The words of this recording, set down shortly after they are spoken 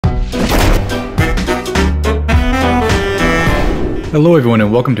Hello everyone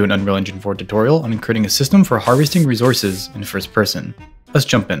and welcome to an Unreal Engine 4 tutorial on creating a system for harvesting resources in first person. Let's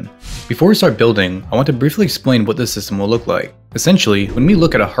jump in. Before we start building, I want to briefly explain what this system will look like. Essentially, when we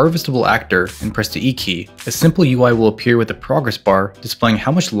look at a harvestable actor and press the E key, a simple UI will appear with a progress bar displaying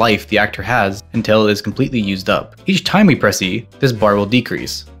how much life the actor has until it is completely used up. Each time we press E, this bar will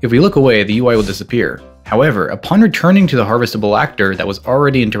decrease. If we look away, the UI will disappear. However, upon returning to the harvestable actor that was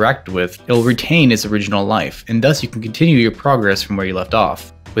already interacted with, it will retain its original life, and thus you can continue your progress from where you left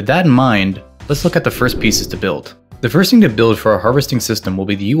off. With that in mind, let's look at the first pieces to build. The first thing to build for our harvesting system will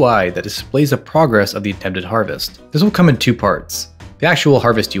be the UI that displays the progress of the attempted harvest. This will come in two parts: the actual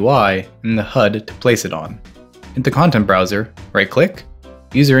harvest UI and the HUD to place it on. In the content browser, right-click,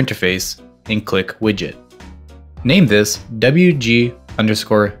 User Interface, and click Widget. Name this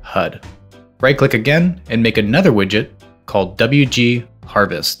WG_HUD. Right-click again and make another widget called WG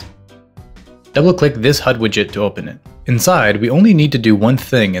Harvest. Double-click this HUD widget to open it. Inside, we only need to do one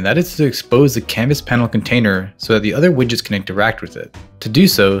thing, and that is to expose the canvas panel container so that the other widgets can interact with it. To do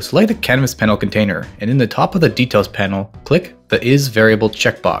so, select the canvas panel container, and in the top of the details panel, click the Is Variable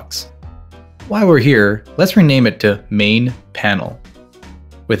checkbox. While we're here, let's rename it to Main Panel.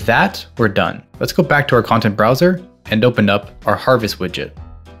 With that, we're done. Let's go back to our content browser and open up our Harvest widget.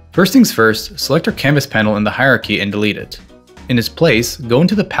 First things first, select our canvas panel in the hierarchy and delete it. In its place, go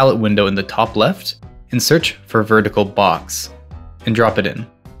into the palette window in the top left and search for vertical box and drop it in.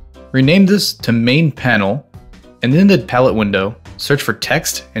 Rename this to Main Panel, and in the palette window, search for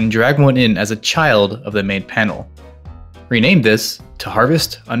text and drag one in as a child of the main panel. Rename this to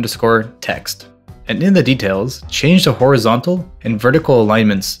Harvest_text, and in the details, change the horizontal and vertical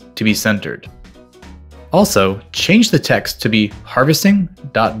alignments to be centered. Also, change the text to be harvesting ...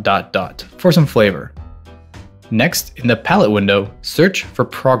 for some flavor. Next, in the palette window, search for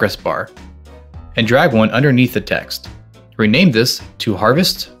progress bar and drag one underneath the text. Rename this to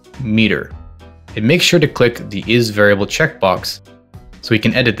harvest meter, and make sure to click the Is Variable checkbox so we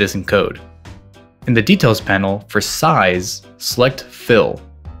can edit this in code. In the details panel, for size, select fill.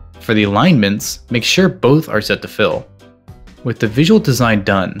 For the alignments, make sure both are set to fill. With the visual design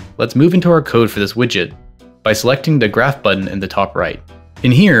done, let's move into our code for this widget by selecting the graph button in the top right.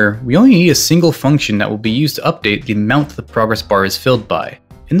 In here, we only need a single function that will be used to update the amount the progress bar is filled by.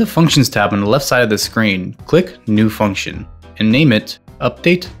 In the Functions tab on the left side of the screen, click New Function and name it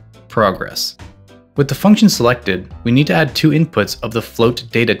Update Progress. With the function selected, we need to add two inputs of the float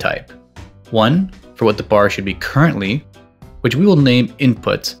data type. One for what the bar should be currently, which we will name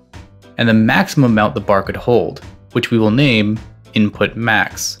Input, and the maximum amount the bar could hold, which we will name Input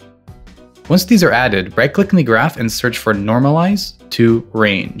Max. Once these are added, right-click in the graph and search for Normalize to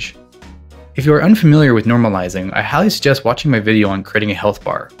Range. If you are unfamiliar with normalizing, I highly suggest watching my video on creating a health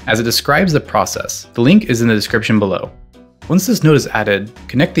bar, as it describes the process. The link is in the description below. Once this node is added,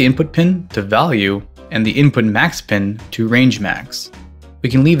 connect the input pin to value and the input max pin to range max. We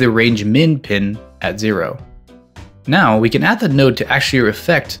can leave the range min pin at 0. Now we can add the node to actually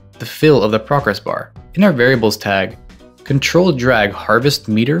affect the fill of the progress bar. In our variables tag, control drag harvest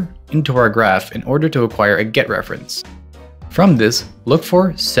meter into our graph in order to acquire a get reference. From this, look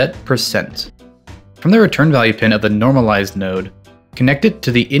for set%. From the return value pin of the normalized node, connect it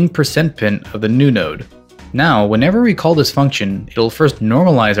to the in% pin of the new node. Now, whenever we call this function, it'll first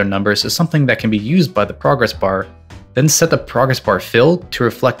normalize our numbers to something that can be used by the progress bar, then set the progress bar fill to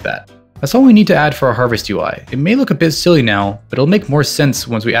reflect that. That's all we need to add for our harvest UI. It may look a bit silly now, but it'll make more sense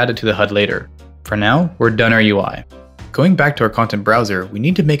once we add it to the HUD later. For now, we're done our UI. Going back to our content browser, we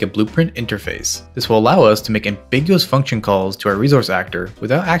need to make a blueprint interface. This will allow us to make ambiguous function calls to our resource actor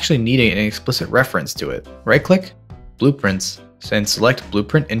without actually needing an explicit reference to it. Right-click, Blueprints, and select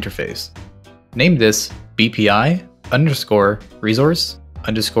Blueprint Interface. Name this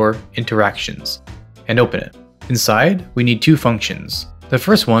BPI_resource_interactions, and open it. Inside, we need two functions. The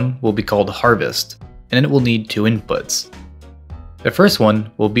first one will be called harvest, and then it will need two inputs. The first one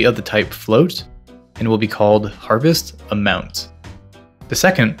will be of the type float, and will be called harvest amount. The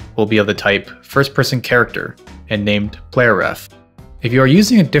second will be of the type first person character and named playerref. If you are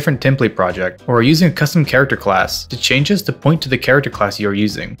using a different template project or are using a custom character class, the changes to point to the character class you are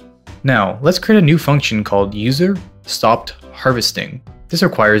using. Now, let's create a new function called user stopped harvesting. This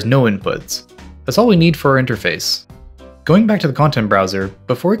requires no inputs. That's all we need for our interface. Going back to the content browser,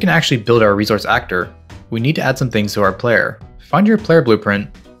 before we can actually build our resource actor, we need to add some things to our player. Find your player blueprint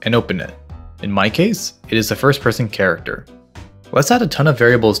and open it. In my case, it is the first person character. Let's add a ton of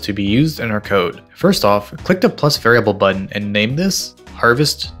variables to be used in our code. First off, click the plus variable button and name this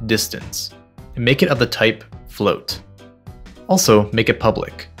harvest distance, and make it of the type float. Also, make it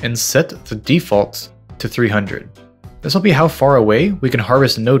public, and set the default to 300. This will be how far away we can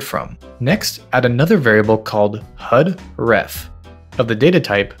harvest a node from. Next, add another variable called HUD_ref of the data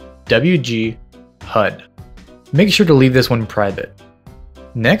type WG HUD. Make sure to leave this one private.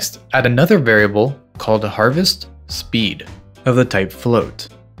 Next, add another variable called harvest speed of the type float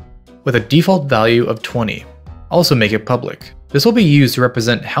with a default value of 20. Also make it public. This will be used to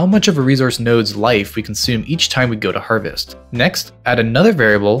represent how much of a resource node's life we consume each time we go to harvest. Next, add another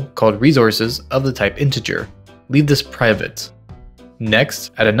variable called resources of the type integer. Leave this private.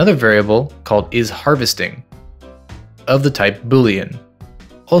 Next, add another variable called isHarvesting of the type boolean.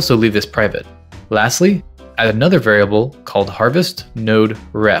 Also leave this private. Lastly, add another variable called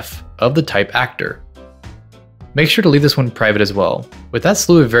harvest_node_ref of the type actor. Make sure to leave this one private as well. With that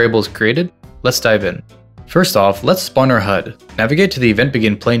slew of variables created, let's dive in. First off, let's spawn our HUD. Navigate to the event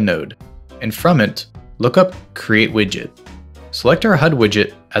begin plane node, and from it, look up create widget. Select our HUD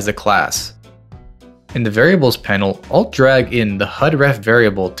widget as a class. In the variables panel, Alt drag in the HUD_ref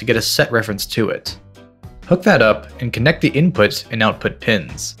variable to get a set reference to it. Hook that up and connect the input and output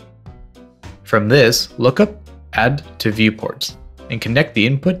pins. From this, look up add to viewports and connect the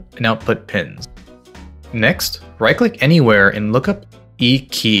input and output pins. Next, right click anywhere and look up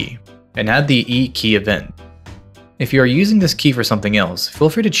eKey and add the eKey event. If you are using this key for something else, feel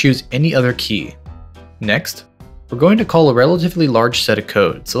free to choose any other key. Next, we're going to call a relatively large set of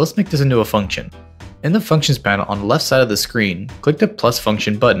code, so let's make this into a function. In the functions panel on the left side of the screen, click the plus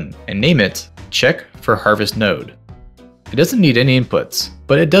function button and name it check for harvest node. It doesn't need any inputs,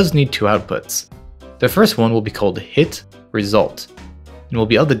 but it does need two outputs. The first one will be called hit result and will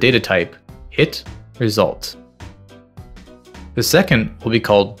be of the data type hit result. The second will be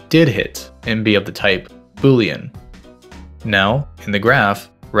called did hit and be of the type boolean. Now, in the graph,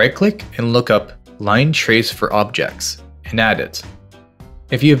 right click and look up line trace for objects and add it.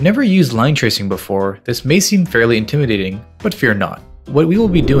 If you have never used line tracing before, this may seem fairly intimidating, but fear not. What we will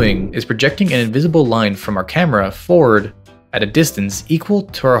be doing is projecting an invisible line from our camera forward at a distance equal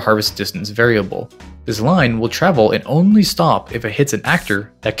to our harvest distance variable. This line will travel and only stop if it hits an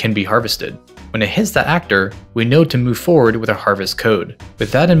actor that can be harvested. When it hits that actor, we know to move forward with our harvest code.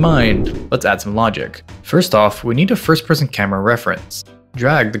 With that in mind, let's add some logic. First off, we need a first-person camera reference.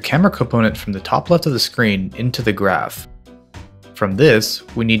 Drag the camera component from the top left of the screen into the graph. From this,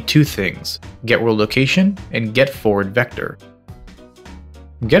 we need two things, getWorldLocation and getForwardVector.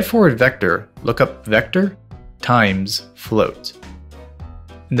 GetForwardVector, look up vector times float.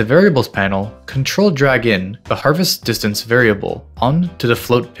 In the variables panel, control drag in the harvest distance variable onto the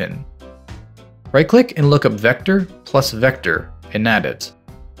float pin. Right click and look up vector plus vector and add it.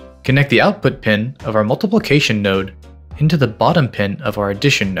 Connect the output pin of our multiplication node into the bottom pin of our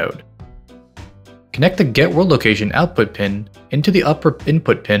addition node. Connect the getWorldLocation output pin into the upper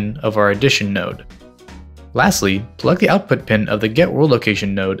input pin of our addition node. Lastly, plug the output pin of the getWorldLocation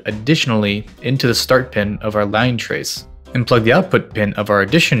node additionally into the start pin of our line trace, and plug the output pin of our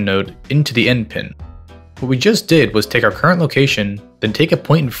addition node into the end pin. What we just did was take our current location, then take a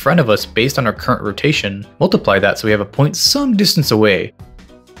point in front of us based on our current rotation, multiply that so we have a point some distance away,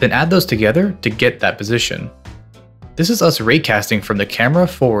 then add those together to get that position. This is us raycasting from the camera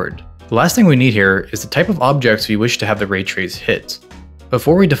forward. The last thing we need here is the type of objects we wish to have the ray trace hit.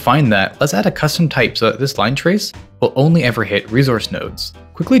 Before we define that, let's add a custom type so that this line trace will only ever hit resource nodes.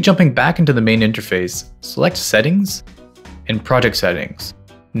 Quickly jumping back into the main interface, select Settings and Project Settings.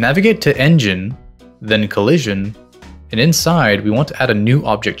 Navigate to Engine, then Collision, and inside we want to add a new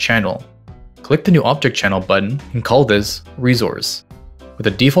object channel. Click the new object channel button and call this Resource, with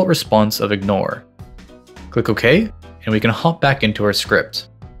a default response of Ignore. Click OK, and we can hop back into our script.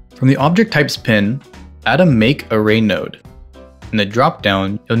 From the object types pin, add a Make Array node. In the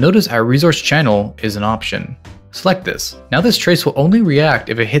drop-down, you'll notice our resource channel is an option. Select this. Now this trace will only react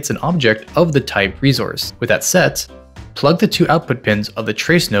if it hits an object of the type resource. With that set, plug the two output pins of the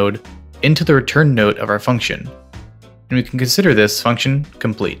trace node into the return node of our function, and we can consider this function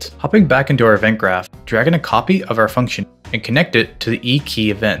complete. Hopping back into our event graph, drag in a copy of our function and connect it to the eKey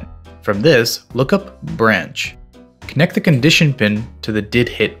event. From this, look up branch. Connect the condition pin to the did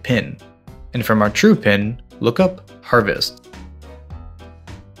hit pin, and from our true pin, look up harvest.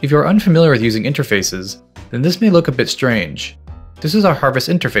 If you are unfamiliar with using interfaces, then this may look a bit strange. This is our harvest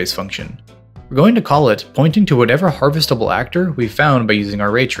interface function. We're going to call it pointing to whatever harvestable actor we found by using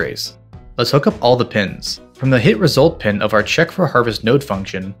our ray trace. Let's hook up all the pins. From the hit result pin of our check for harvest node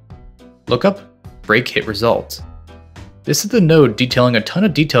function, look up break hit result. This is the node detailing a ton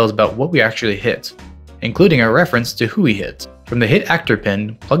of details about what we actually hit, including a reference to who we hit. From the hit actor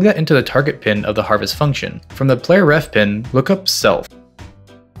pin, plug that into the target pin of the harvest function. From the player ref pin, look up self.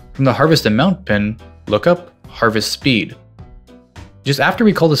 From the harvest amount pin, look up harvest speed. Just after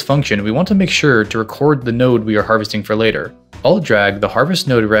we call this function, we want to make sure to record the node we are harvesting for later. I'll drag the harvest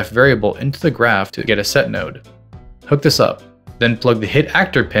node ref variable into the graph to get a set node. Hook this up, then plug the hit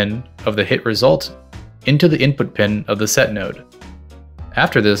actor pin of the hit result into the input pin of the set node.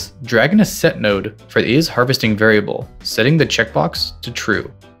 After this, drag in a set node for the isHarvesting variable, setting the checkbox to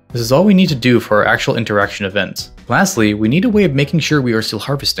true. This is all we need to do for our actual interaction event. Lastly, we need a way of making sure we are still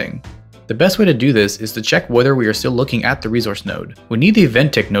harvesting. The best way to do this is to check whether we are still looking at the resource node. We need the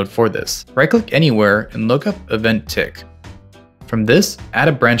event tick node for this. Right-click anywhere and look up event tick. From this, add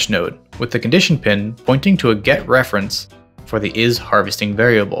a branch node with the condition pin pointing to a get reference for the isHarvesting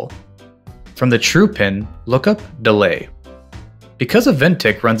variable. From the true pin, look up delay. Because event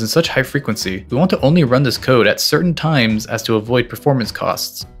tick runs in such high frequency, we want to only run this code at certain times as to avoid performance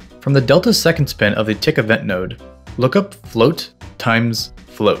costs. From the delta seconds pin of the tick event node, look up float times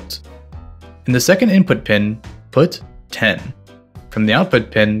float. In the second input pin, put 10. From the output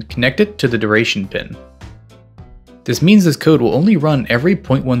pin, connect it to the duration pin. This means this code will only run every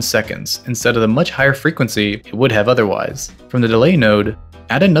 0.1 seconds instead of the much higher frequency it would have otherwise. From the delay node,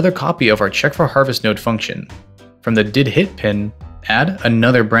 add another copy of our check4harvest node function. From the didHit pin, add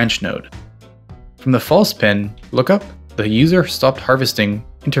another branch node. From the false pin, look up the user stopped harvesting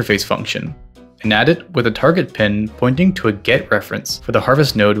interface function and add it with a target pin pointing to a get reference for the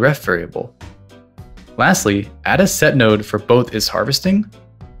harvest node ref variable. Lastly, add a set node for both isHarvesting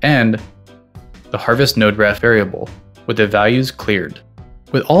and the harvest node ref variable with the values cleared.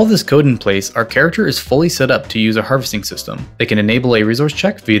 With all of this code in place, our character is fully set up to use a harvesting system. They can enable a resource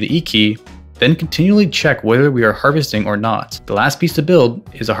check via the E key, then continually check whether we are harvesting or not. The last piece to build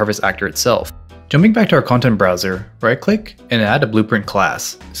is a harvest actor itself. Jumping back to our content browser, right-click and add a blueprint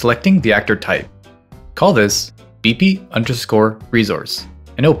class, selecting the actor type. Call this BP_resource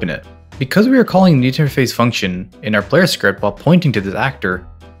and open it. Because we are calling the interface function in our player script while pointing to this actor,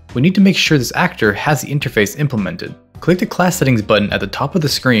 we need to make sure this actor has the interface implemented. Click the class settings button at the top of the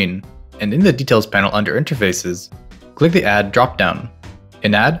screen, and in the details panel under interfaces, click the add dropdown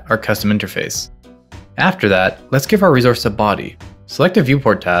and add our custom interface. After that, let's give our resource a body. Select a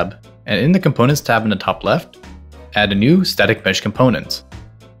viewport tab, and in the components tab in the top left, add a new static mesh component.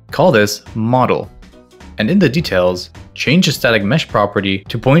 Call this model, and in the details, change the static mesh property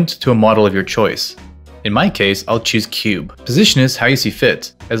to point to a model of your choice. In my case, I'll choose cube. Position is how you see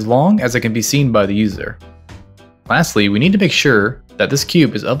fit, as long as it can be seen by the user. Lastly, we need to make sure that this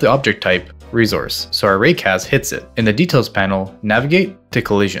cube is of the object type resource, so our raycast hits it. In the details panel, navigate to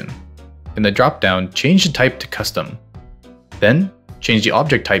collision. In the dropdown, change the type to custom. Then, change the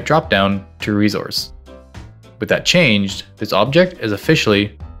object type dropdown to resource. With that changed, this object is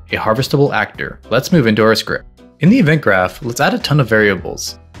officially a harvestable actor. Let's move into our script. In the event graph, let's add a ton of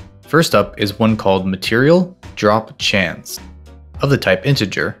variables. First up is one called material drop chance of the type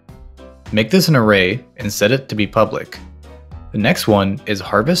integer. Make this an array and set it to be public. The next one is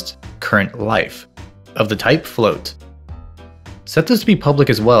harvest current life of the type float. Set this to be public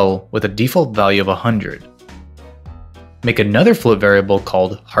as well with a default value of 100. Make another float variable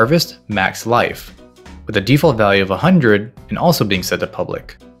called harvest max life with a default value of 100 and also being set to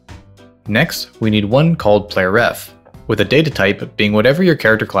public. Next, we need one called playerRef, with a data type being whatever your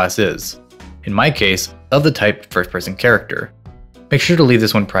character class is. In my case, of the type first-person character. Make sure to leave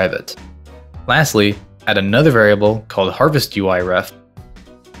this one private. Lastly, add another variable called harvestUIRef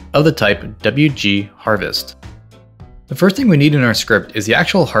of the type WGHarvest. The first thing we need in our script is the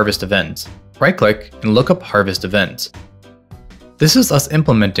actual harvest event. Right-click and look up harvest event. This is us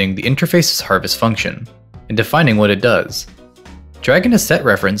implementing the interface's harvest function and defining what it does. Drag in a set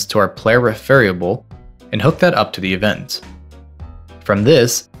reference to our playerRef variable and hook that up to the event. From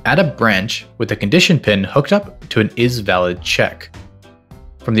this, add a branch with a condition pin hooked up to an isValid check.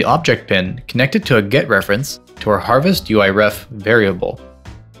 From the object pin, connect it to a get reference to our harvestUIRef variable.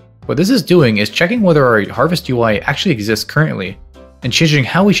 What this is doing is checking whether our harvest UI actually exists currently and changing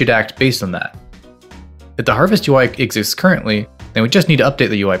how we should act based on that. If the harvest UI exists currently, then we just need to update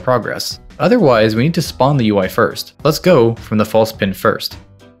the UI progress. Otherwise, we need to spawn the UI first. Let's go from the false pin first.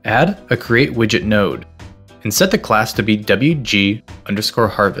 Add a create widget node and set the class to be WG_harvest.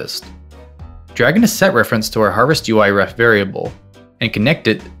 Drag in a set reference to our harvestUIRef variable and connect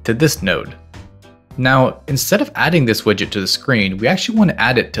it to this node. Now, instead of adding this widget to the screen, we actually want to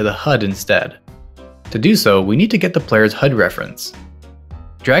add it to the HUD instead. To do so, we need to get the player's HUD reference.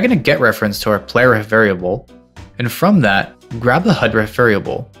 Drag in a get reference to our playerRef variable, and from that, grab the HUD ref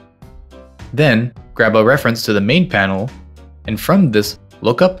variable. Then, grab a reference to the main panel, and from this,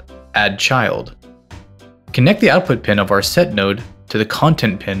 look up add child. Connect the output pin of our set node to the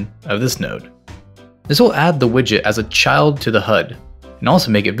content pin of this node. This will add the widget as a child to the HUD and also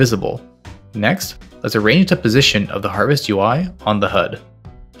make it visible. Next, let's arrange the position of the Harvest UI on the HUD.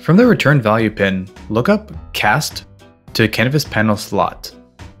 From the return value pin, look up Cast to Canvas Panel Slot.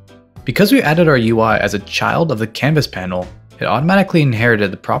 Because we added our UI as a child of the Canvas panel, it automatically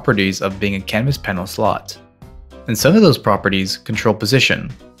inherited the properties of being a Canvas panel slot. And some of those properties control position.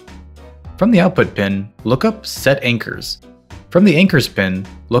 From the output pin, look up Set Anchors. From the Anchors pin,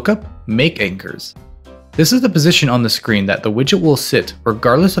 look up Make Anchors. This is the position on the screen that the widget will sit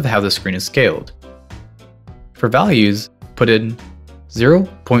regardless of how the screen is scaled. For values, put in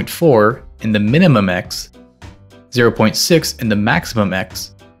 0.4 in the minimum X, 0.6 in the maximum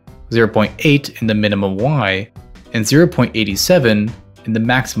X, 0.8 in the minimum Y, and 0.87 in the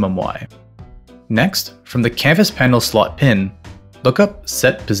maximum Y. Next, from the Canvas panel slot pin, look up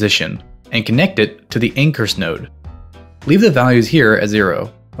Set Position and connect it to the Anchors node. Leave the values here at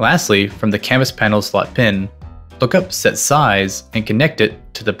 0. Lastly, from the Canvas panel slot pin, look up Set Size and connect it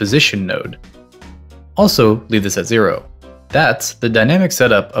to the Position node. Also, leave this at 0. That's the dynamic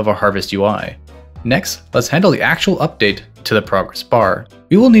setup of our Harvest UI. Next, let's handle the actual update to the progress bar.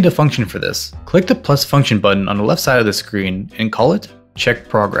 We will need a function for this. Click the plus function button on the left side of the screen and call it Check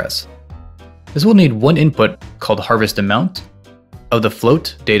Progress. This will need one input called Harvest Amount of the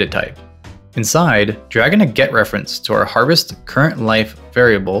float data type. Inside, drag in a get reference to our Harvest Current Life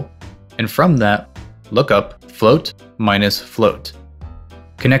variable, and from that, look up float minus float.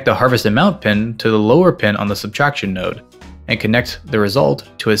 Connect the Harvest Amount pin to the lower pin on the subtraction node, and connect the result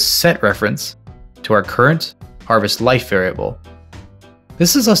to a set reference to our current Harvest Life variable.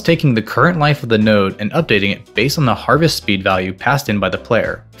 This is us taking the current life of the node and updating it based on the harvest speed value passed in by the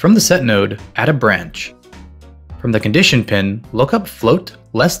player. From the set node, add a branch. From the condition pin, look up float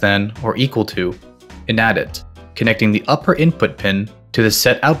less than or equal to and add it, connecting the upper input pin to the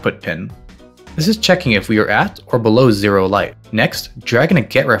set output pin. This is checking if we are at or below 0 light. Next, drag in a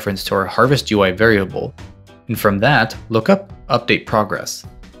get reference to our Harvest UI variable, and from that, look up update progress,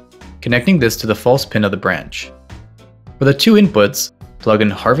 connecting this to the false pin of the branch. For the two inputs, plug in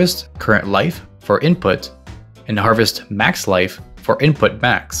Harvest Current Life for input and Harvest Max Life for input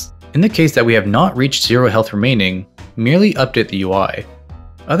max. In the case that we have not reached 0 health remaining, merely update the UI.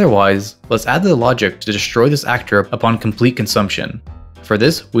 Otherwise, let's add the logic to destroy this actor upon complete consumption. For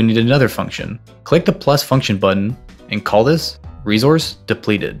this, we need another function. Click the plus function button and call this Resource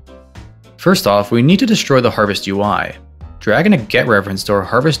Depleted. First off, we need to destroy the Harvest UI. Drag in a get reference to our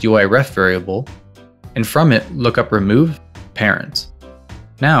Harvest UI ref variable, and from it, look up Remove Parent.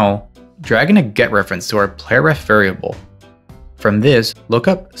 Now, drag in a get reference to our player ref variable. From this, look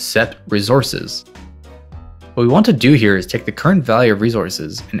up Set Resources. What we want to do here is take the current value of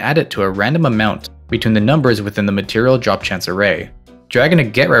resources and add it to a random amount between the numbers within the material drop chance array. Drag in a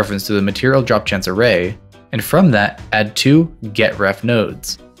get reference to the material drop chance array, and from that, add two get ref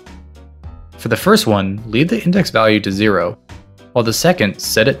nodes. For the first one, leave the index value to 0, while the second,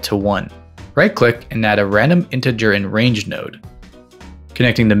 set it to 1. Right-click and add a random integer in range node,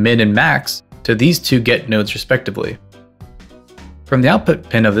 connecting the min and max to these two get nodes respectively. From the output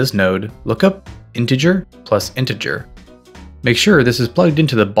pin of this node, look up integer plus integer. Make sure this is plugged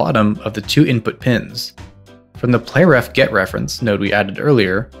into the bottom of the two input pins. From the playref get reference node we added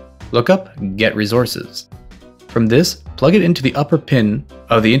earlier, look up get resources. From this, plug it into the upper pin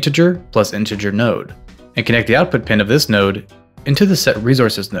of the integer plus integer node, and connect the output pin of this node into the set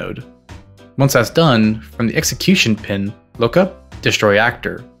resources node. Once that's done, from the execution pin, look up destroy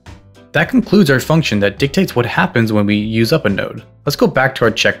actor. That concludes our function that dictates what happens when we use up a node. Let's go back to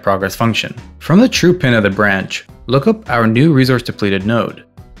our check progress function. From the true pin of the branch, look up our new resource depleted node.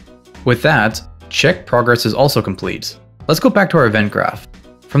 With that, check progress is also complete. Let's go back to our event graph.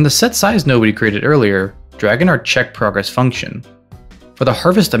 From the set size node we created earlier, drag in our check progress function. For the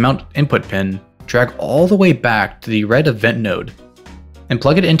harvest amount input pin, drag all the way back to the red event node and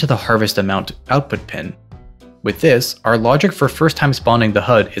plug it into the harvest amount output pin. With this, our logic for first time spawning the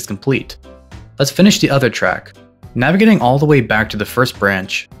HUD is complete. Let's finish the other track. Navigating all the way back to the first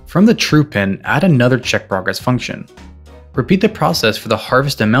branch, from the true pin, add another check progress function. Repeat the process for the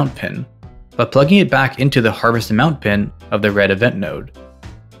harvest amount pin, but plugging it back into the harvest amount pin of the red event node.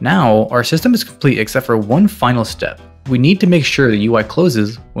 Now, our system is complete except for one final step. We need to make sure the UI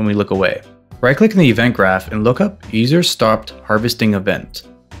closes when we look away. Right-click in the event graph and look up User Stopped Harvesting Event.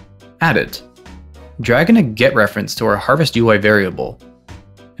 Add it. Drag in a get reference to our Harvest UI variable,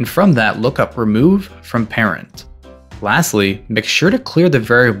 and from that look up Remove from Parent. Lastly, make sure to clear the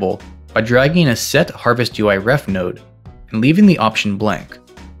variable by dragging a Set Harvest UI ref node and leaving the option blank.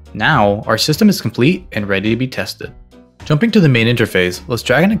 Now, our system is complete and ready to be tested. Jumping to the main interface, let's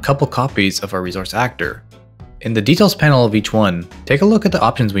drag in a couple copies of our resource actor. In the details panel of each one, take a look at the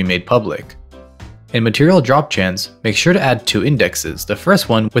options we made public. In material drop chance, make sure to add 2 indexes, the first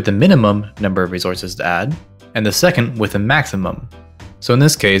one with the minimum number of resources to add, and the second with a maximum. So in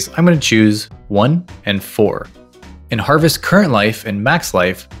this case, I'm going to choose 1 and 4. In harvest current life and max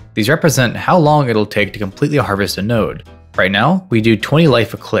life, these represent how long it'll take to completely harvest a node. Right now, we do 20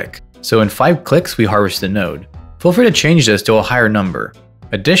 life a click, so in 5 clicks we harvest a node. Feel free to change this to a higher number.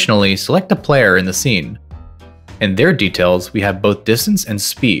 Additionally, select a player in the scene. In their details, we have both distance and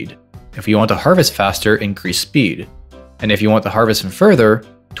speed. If you want to harvest faster, increase speed. And if you want to harvest further,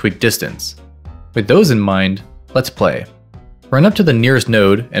 tweak distance. With those in mind, let's play. Run up to the nearest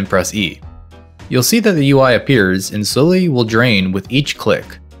node and press E. You'll see that the UI appears and slowly will drain with each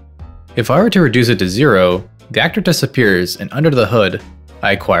click. If I were to reduce it to 0, the actor disappears and under the hood,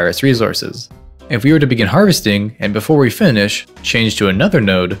 I acquire its resources. If we were to begin harvesting and before we finish, change to another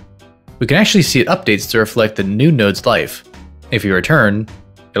node, we can actually see it updates to reflect the new node's life. If we return,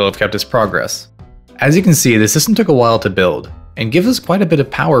 it'll have kept its progress. As you can see, the system took a while to build and gives us quite a bit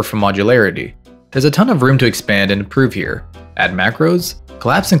of power from modularity. There's a ton of room to expand and improve here. Add macros,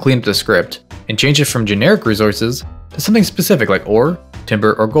 collapse and clean up the script, and change it from generic resources to something specific like ore,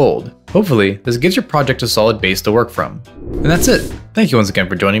 timber, or gold. Hopefully, this gives your project a solid base to work from. And that's it. Thank you once again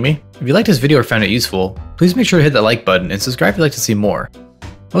for joining me. If you liked this video or found it useful, please make sure to hit that like button and subscribe if you'd like to see more.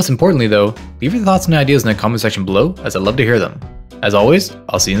 Most importantly though, leave your thoughts and ideas in the comment section below as I'd love to hear them. As always,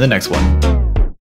 I'll see you in the next one.